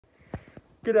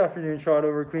Good afternoon, Shot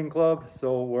Over Queen Club.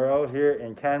 So we're out here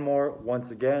in Canmore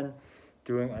once again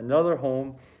doing another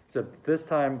home, except this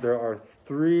time there are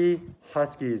 3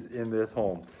 Huskies in this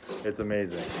home. It's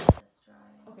amazing.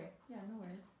 Okay, yeah, no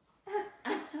worries.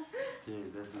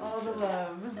 Dude, this is all the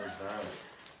love.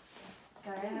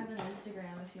 Gaia has an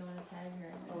Instagram if you want to tag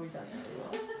her. Oh, we definitely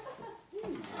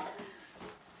will.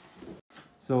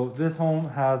 So this home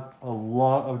has a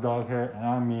lot of dog hair, and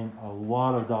I mean a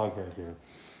lot of dog hair here.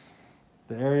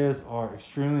 The areas are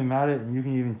extremely matted, and you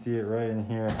can even see it right in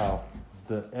here how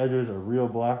the edges are real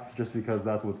black just because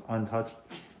that's what's untouched.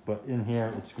 But in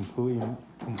here, it's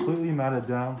completely matted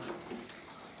down.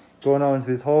 Going out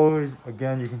into these hallways,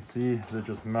 again, you can see they're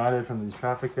just matted from these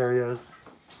traffic areas.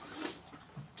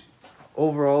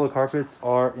 Overall, the carpets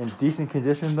are in decent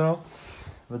condition though.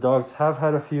 The dogs have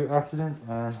had a few accidents,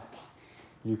 and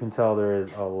you can tell there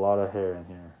is a lot of hair in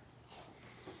here.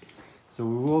 So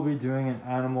we will be doing an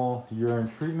animal urine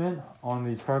treatment on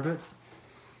these carpets,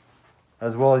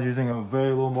 as well as using a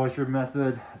very low moisture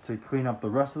method to clean up the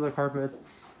rest of the carpets,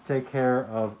 take care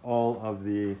of all of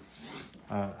the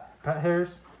pet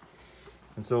hairs.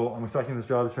 And so I'm expecting this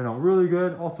job to turn out really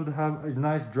good. Also to have a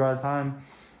nice dry time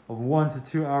of 1 to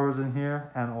 2 hours in here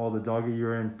and all the doggy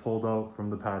urine pulled out from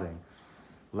the padding.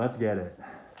 Let's get it.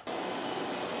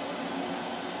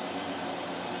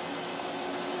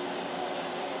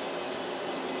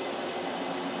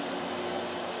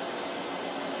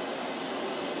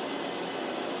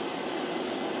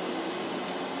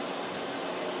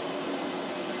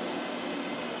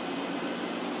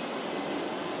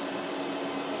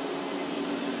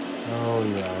 Oh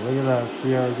yeah, look at that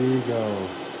CRB go.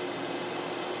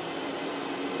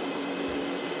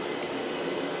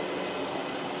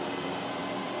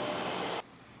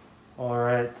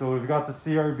 Alright, so we've got the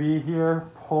CRB here,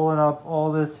 pulling up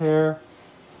all this hair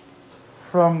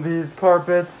from these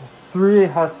carpets. 3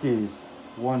 Huskies,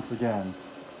 once again.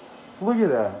 Look at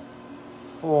that.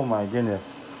 Oh my goodness.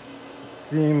 It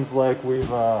seems like we've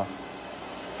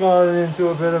gotten into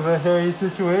a bit of a hairy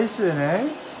situation, eh?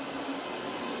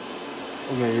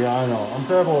 Okay, yeah, I know. I'm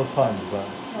terrible with puns, but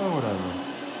whatever.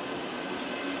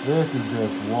 This is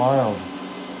just wild.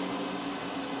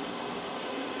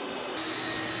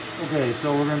 Okay,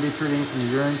 so we're going to be treating some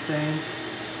urine stains.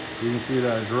 You can see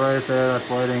that it's right there,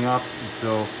 that's lighting up.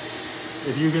 So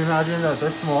if you can imagine that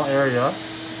this small area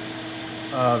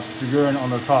of the urine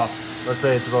on the top, let's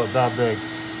say it's about that big,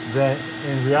 then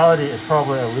in reality it's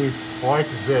probably at least twice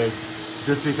as big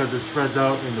just because it spreads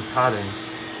out in the padding.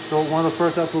 So one of the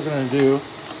first steps we're going to do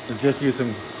is just use some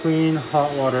clean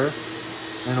hot water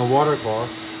and a waterclaw,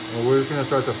 and we're just going to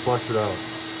start to flush it out.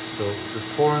 So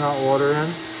just pouring that water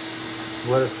in,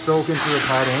 let it soak into the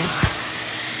padding,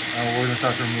 and we're going to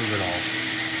start to remove it all.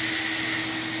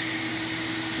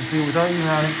 And see, without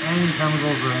even adding any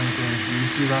chemicals or anything, you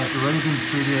can see that it's already been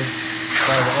treated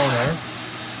by the owner,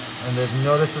 and they've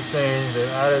noticed the stain,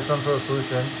 they've added some sort of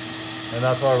solution, and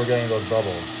that's why we're getting those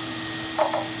bubbles.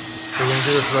 So we're going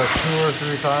to do this about 2 or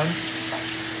 3 times,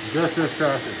 just to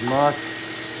extract as much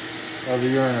of the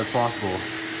urine as possible.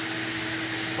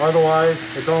 Otherwise,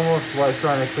 it's almost like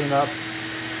trying to clean up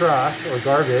trash or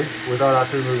garbage without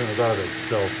actually moving the garbage.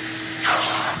 So I'm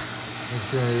just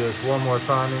going to do this one more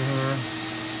time in here.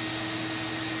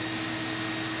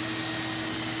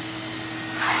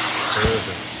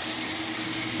 Perfect.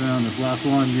 Now this last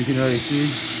one, you can already see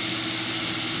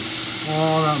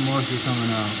all that moisture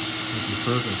coming out, which is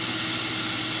perfect.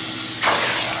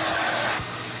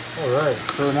 Alright,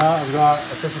 so now I've got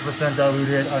a 50%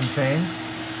 diluted unchained,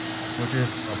 which is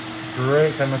a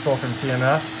great chemical from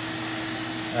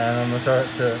TMS, and I'm going to start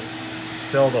to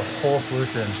fill the whole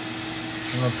solution.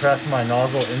 I'm going to press my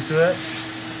nozzle into it,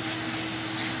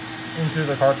 into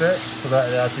the carpet, so that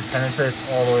it actually penetrates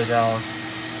all the way down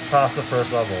past the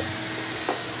first level.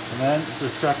 And then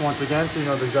just check once again so you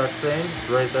know the exact stain,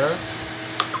 it's right there.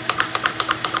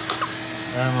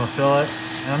 And I'm going to fill it,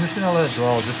 and I'm just going to let it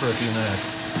dwell just for a few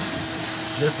minutes.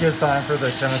 This gives time for the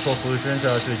chemical solution to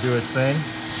actually do its thing.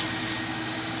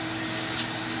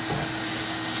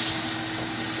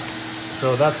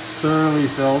 So that's thoroughly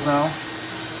filled now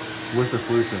with the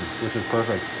solution, which is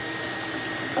perfect.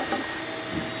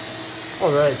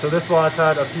 Alright, so this watch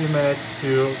had a few minutes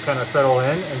to kind of settle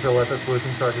in and to let the solution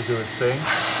start to do its thing.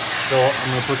 So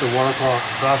I'm going to put the water cloth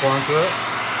back onto it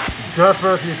just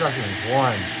for a few seconds.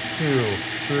 1, 2,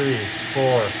 3,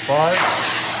 4,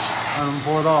 5, and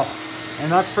pour it off. And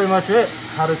that's pretty much it,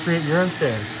 how to treat urine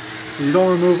stains. So you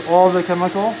don't remove all the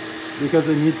chemical because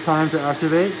it needs time to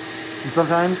activate. And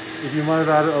sometimes, if you might have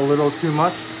added a little too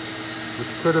much, which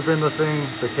could have been the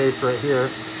case right here,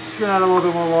 you can add a little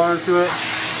bit more water to it,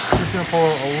 just just gonna pull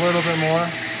a little bit more,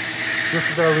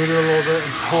 just to dilute it a little bit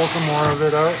and pull some more of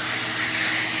it out.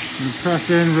 And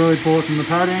press in, really pull it from the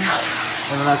padding,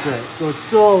 and then that's it. So it's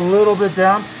still a little bit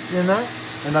damp in there,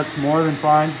 and that's more than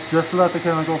fine, just so that the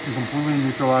chemical can completely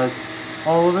neutralize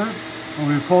all of it.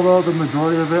 And we've pulled out the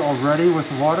majority of it already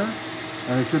with the water,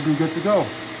 and it should be good to go.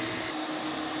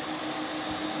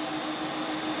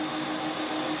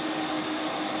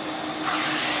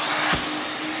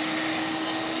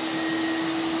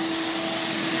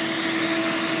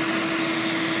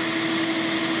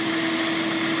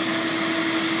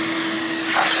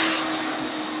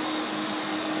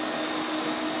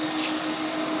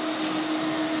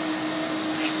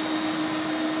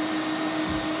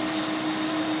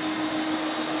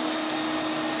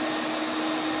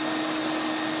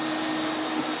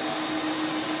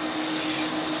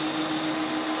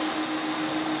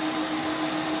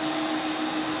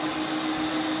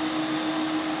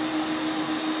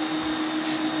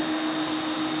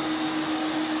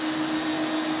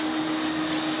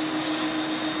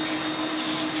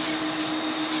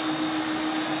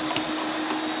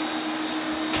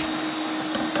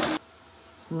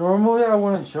 Normally I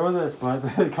wouldn't show this, but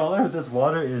the color of this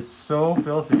water is so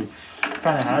filthy.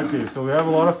 Kind of had to. So we have a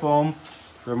lot of foam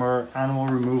from our animal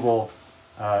removal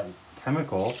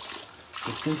chemical.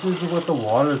 But this is what the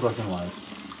water is looking like.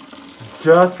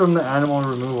 Just from the animal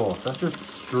removal. That's just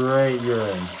straight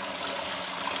urine.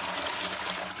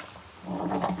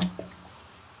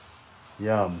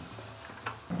 Yum.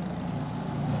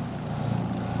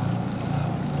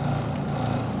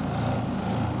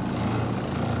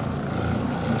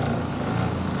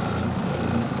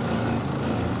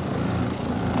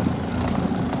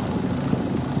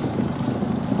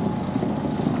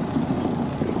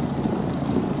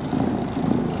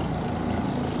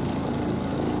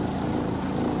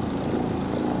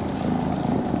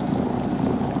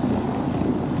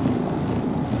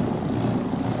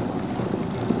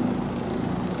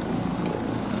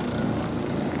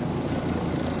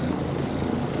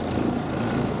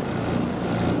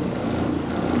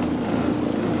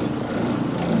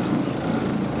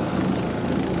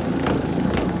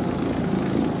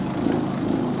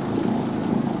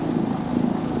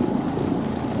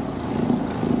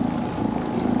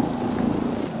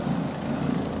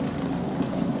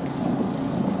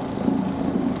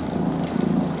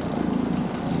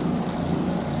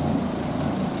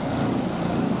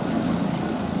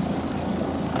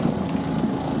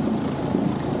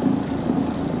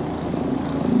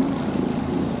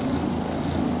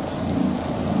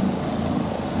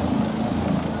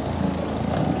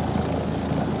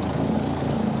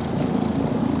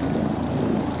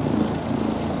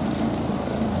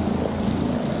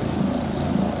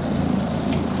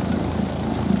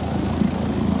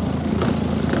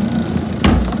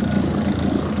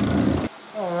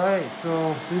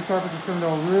 So these carpets are turned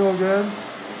out real good.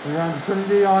 We ran the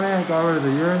Trinity on it, got rid of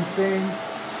the urine stain.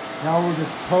 Now we'll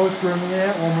just post-rimming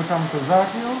it one more time with the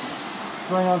vacuum.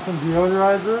 Spraying on some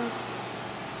deodorizer.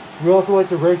 We also like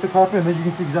to rake the carpet, and then you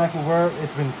can see exactly where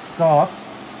it's been stopped.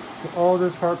 So all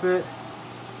this carpet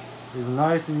is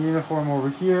nice and uniform over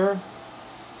here.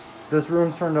 This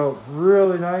room's turned out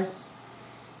really nice.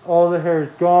 All the hair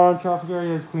is gone. Traffic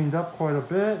area is cleaned up quite a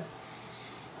bit.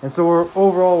 And so we're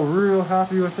overall real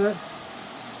happy with it.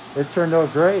 It turned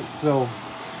out great. So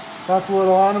that's a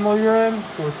little animal urine.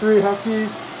 So with 3 huskies,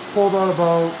 pulled out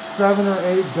about 7 or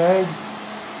 8 bags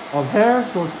of hair.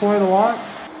 So it's quite a lot.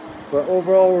 But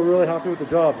overall, we're really happy with the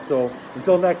job. So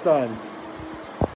until next time.